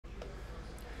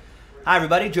Hi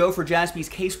everybody, Joe for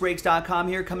JaspysCaseBreaks.com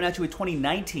here, coming at you with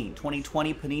 2019-2020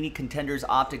 Panini Contenders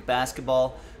Optic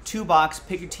Basketball 2-box.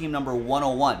 Pick your team number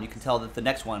 101. You can tell that the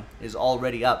next one is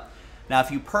already up. Now, if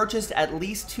you purchased at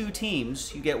least 2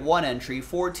 teams, you get 1 entry.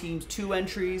 4 teams, 2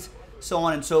 entries, so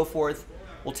on and so forth.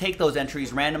 We'll take those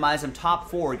entries, randomize them. Top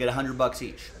 4 get $100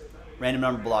 each. Random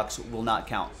number blocks will not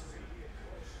count.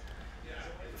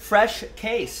 Fresh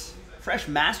case, fresh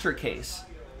master case.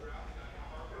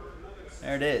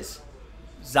 There it is.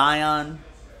 Zion,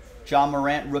 John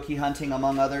Morant, rookie hunting,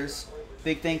 among others.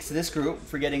 Big thanks to this group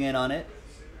for getting in on it.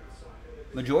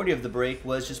 Majority of the break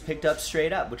was just picked up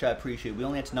straight up, which I appreciate. We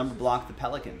only had to number block the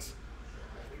Pelicans.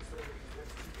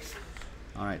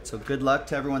 All right, so good luck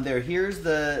to everyone there. Here's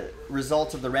the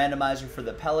results of the randomizer for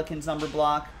the Pelicans number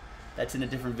block. That's in a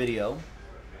different video.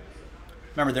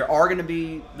 Remember,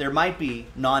 there might be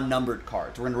non-numbered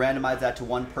cards. We're going to randomize that to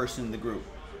 1 person in the group.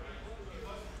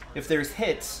 If there's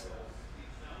hits,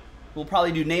 we'll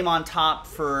probably do name on top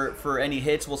for any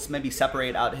hits. We'll maybe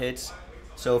separate out hits.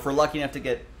 So if we're lucky enough to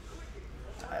get,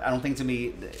 I don't think it's going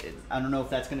to be, I don't know if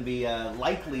that's going to be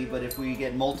likely, but if we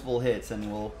get multiple hits,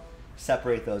 then we'll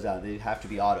separate those out. They have to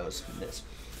be autos in this.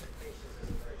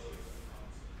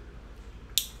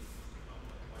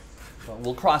 But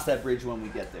we'll cross that bridge when we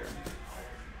get there.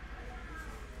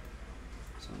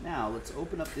 So now let's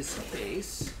open up this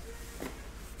case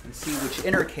and see which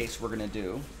inner case we're going to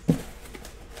do.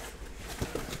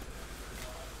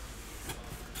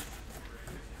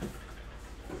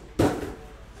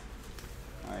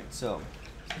 So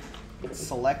let's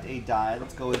select a die.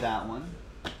 Let's go with that one.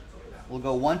 We'll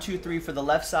go 1, 2, 3 for the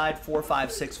left side, 4,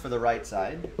 5, 6 for the right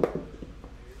side.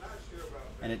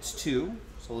 And it's 2.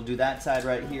 So we'll do that side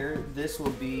right here. This will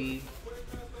be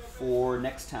for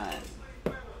next time.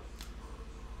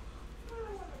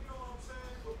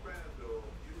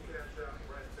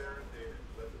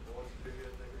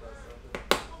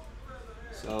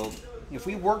 So if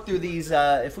we work through these,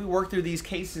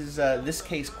 cases, this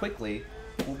case quickly,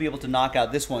 we'll be able to knock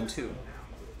out this one too.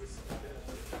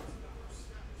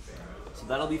 So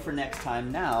that'll be for next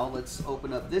time. Now let's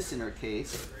open up this inner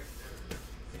case.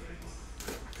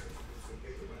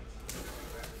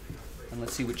 And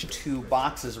let's see which 2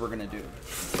 boxes we're going to do.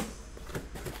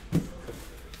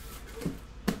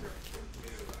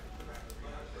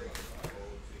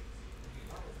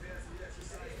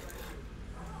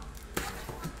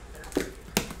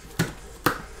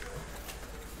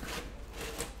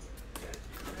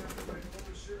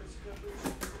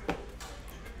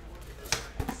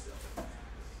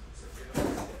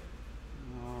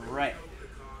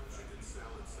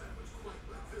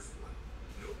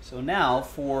 So now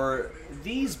for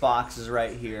these boxes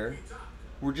right here,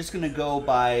 we're just going to go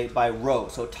by row.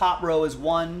 So top row is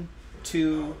 1,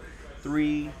 2,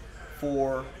 3,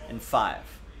 4, and 5.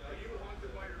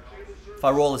 If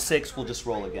I roll a 6, we'll just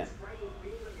roll again.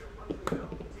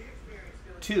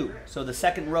 2, so the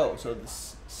second row, so the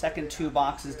second 2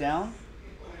 boxes down.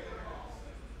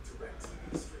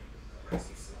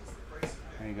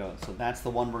 There you go. So that's the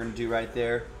one we're going to do right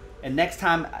there. And next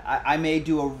time I may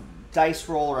do a dice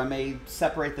roll, or I may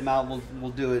separate them out. We'll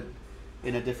do it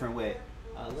in a different way.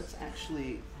 Let's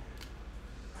actually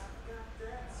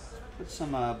put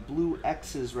some blue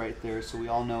X's right there, so we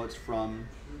all know it's from.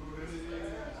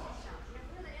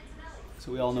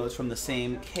 So we all know it's from the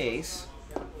same case.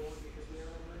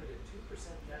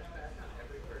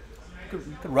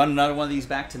 You could run another one of these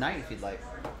back tonight if you'd like.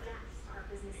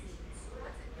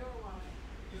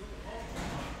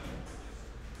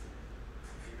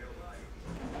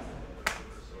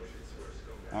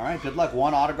 All right, good luck.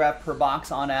 1 autograph per box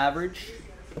on average.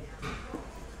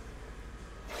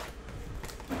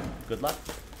 Good luck.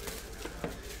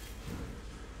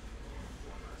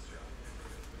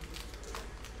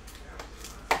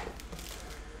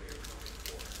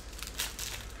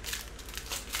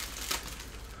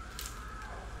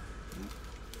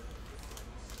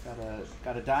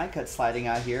 Got a die cut sliding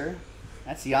out here.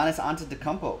 That's Giannis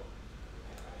Antetokounmpo.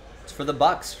 It's for the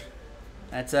Bucks.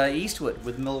 That's Eastwood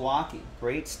with Milwaukee.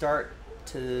 Great start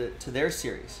to their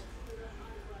series.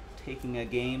 Taking a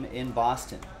game in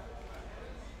Boston.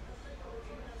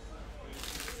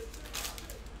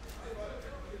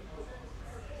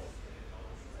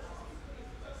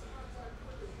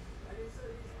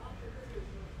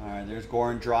 All right, there's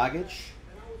Goran Dragic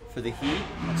for the Heat.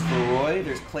 That's for Roy.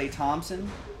 There's Klay Thompson.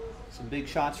 Some big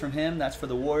shots from him. That's for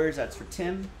the Warriors. That's for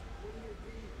Tim.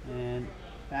 And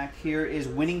back here is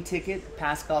winning ticket,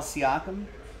 Pascal Siakam.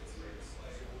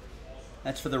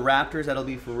 That's for the Raptors. That'll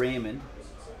be for Raymond.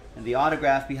 And the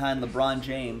autograph behind LeBron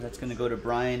James, that's going to go to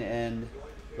Brian. And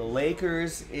the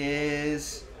Lakers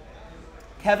is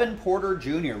Kevin Porter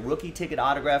Jr., rookie ticket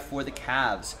autograph for the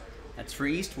Cavs. That's for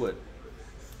Eastwood.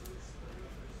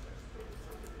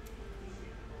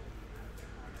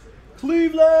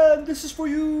 Cleveland, this is for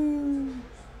you.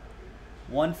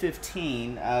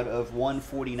 115 out of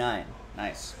 149.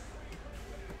 Nice.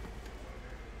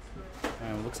 All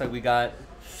right, looks like we got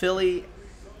Philly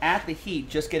at the Heat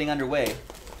just getting underway.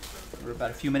 We're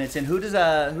about a few minutes in. Who does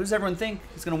everyone think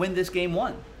is going to win this game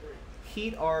one?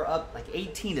 Heat are up like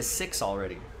 18-6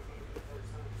 already.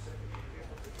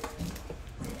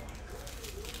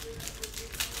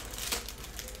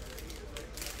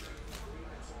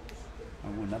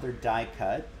 Oh, another die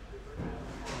cut.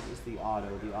 What is the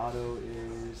auto? The auto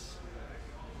is...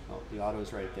 Oh, the auto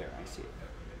is right there. I see it.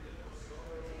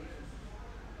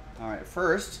 All right,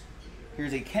 first,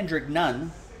 here's a Kendrick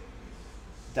Nunn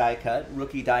die cut,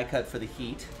 rookie die cut for the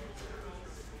Heat.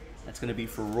 That's going to be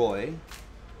for Roy.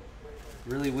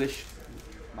 Really wish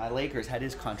my Lakers had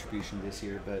his contribution this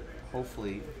year, but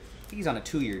hopefully, I think he's on a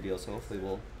 2-year deal, so hopefully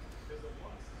we'll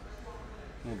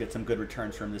get some good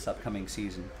returns from this upcoming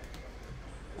season.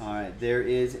 All right, there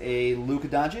is a Luka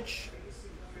Doncic.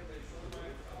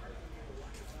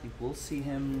 I think we'll see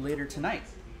him later tonight.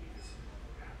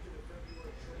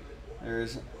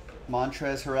 There's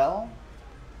Montrezl Harrell,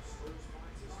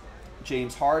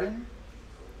 James Harden,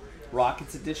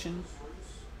 Rockets edition,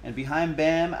 and behind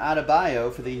Bam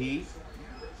Adebayo for the Heat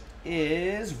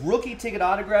is rookie ticket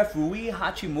autograph Rui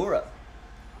Hachimura.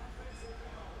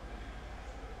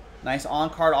 Nice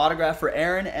on-card autograph for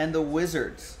Aaron and the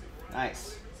Wizards.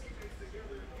 Nice.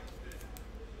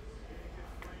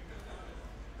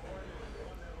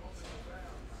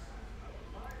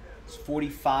 It's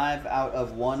 45 out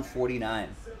of 149.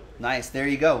 Nice, there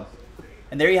you go.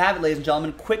 And there you have it, ladies and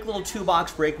gentlemen. Quick little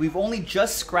 2-box break. We've only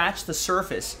just scratched the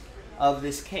surface of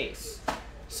this case.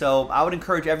 So I would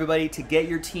encourage everybody to get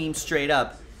your team straight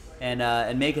up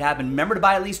and make it happen. Remember to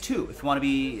buy at least 2 if you want to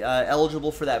be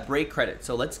eligible for that break credit.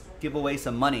 So let's give away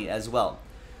some money as well.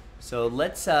 So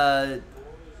let's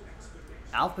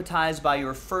alphabetize by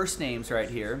your first names right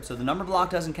here. So the number block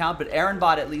doesn't count, but Aaron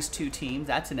bought at least 2 teams.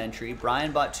 That's an entry.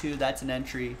 Brian bought 2. That's an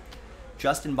entry.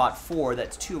 Justin bought 4.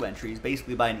 That's 2 entries.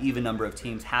 Basically, by an even number of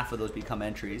teams, half of those become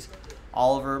entries.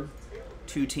 Oliver,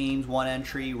 2 teams, 1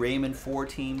 entry. Raymond, 4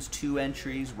 teams, 2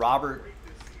 entries. Robert,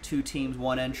 2 teams,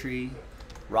 1 entry.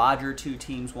 Roger, 2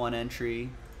 teams, 1 entry.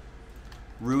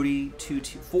 Rudy,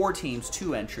 4 teams,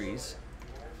 2 entries.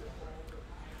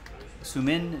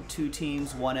 Sumin, 2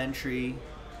 teams, 1 entry.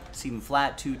 Stephen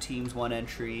Flat, 2 teams, 1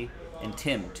 entry. And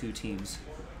Tim, 2 teams,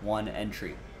 1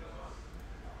 entry.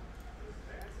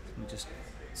 Let me just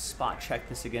spot check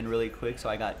this again really quick. So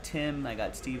I got Tim, I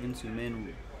got Steven,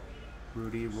 Sumin,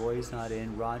 Rudy, Roy's not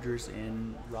in, Roger's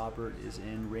in, Robert is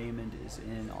in, Raymond is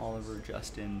in, Oliver,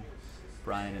 Justin,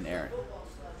 Brian, and Aaron.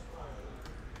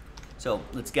 So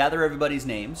let's gather everybody's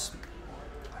names.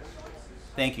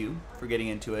 Thank you for getting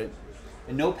into it.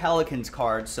 And no Pelicans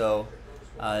cards, so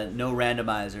no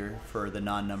randomizer for the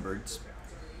non-numbereds.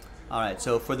 All right,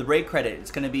 so for the break credit,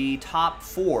 it's going to be top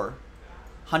 4,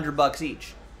 $100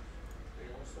 each.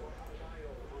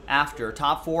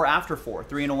 Top 4, after 4.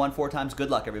 3 and a 1, 4 times. Good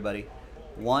luck, everybody.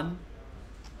 1,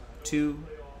 2,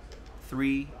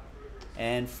 3,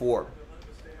 and 4.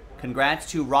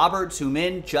 Congrats to Robert,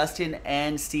 Sumin, Justin,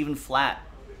 and Stephen Flat.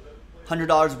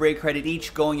 $100 break credit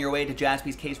each going your way to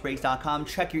jaspyscasebreaks.com.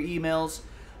 Check your emails.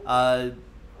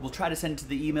 We'll try to send it to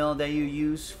the email that you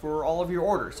use for all of your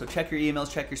orders. So check your emails,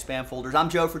 check your spam folders. I'm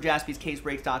Joe for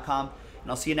jaspyscasebreaks.com,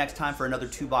 and I'll see you next time for another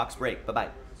 2-box break. Bye-bye.